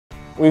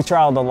We've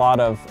trialed a lot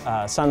of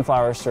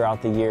sunflowers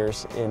throughout the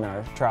years in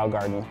our trial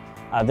garden.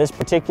 This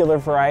particular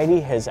variety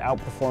has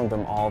outperformed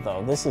them all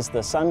though. This is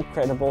the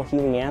Suncredible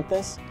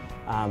Helianthus.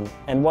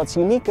 And what's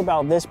unique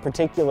about this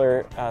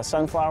particular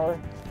sunflower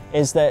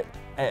is that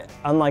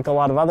unlike a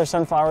lot of other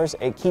sunflowers,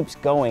 it keeps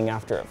going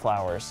after it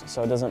flowers.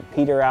 So it doesn't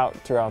peter out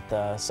throughout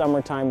the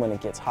summertime when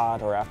it gets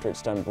hot or after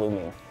it's done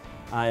blooming.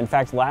 In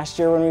fact, last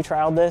year when we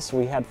trialed this,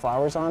 we had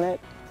flowers on it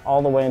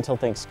all the way until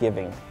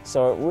Thanksgiving.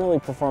 So it really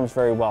performs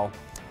very well.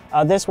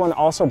 This one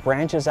also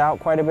branches out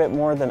quite a bit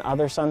more than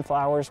other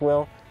sunflowers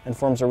will and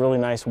forms a really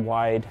nice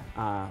wide,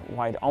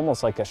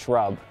 almost like a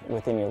shrub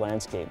within your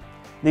landscape.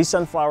 These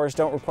sunflowers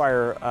don't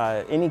require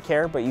any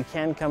care, but you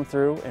can come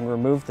through and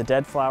remove the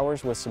dead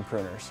flowers with some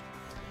pruners.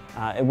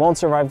 It won't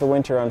survive the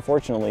winter,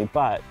 unfortunately,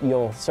 but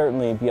you'll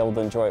certainly be able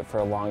to enjoy it for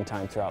a long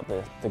time throughout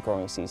the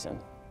growing season.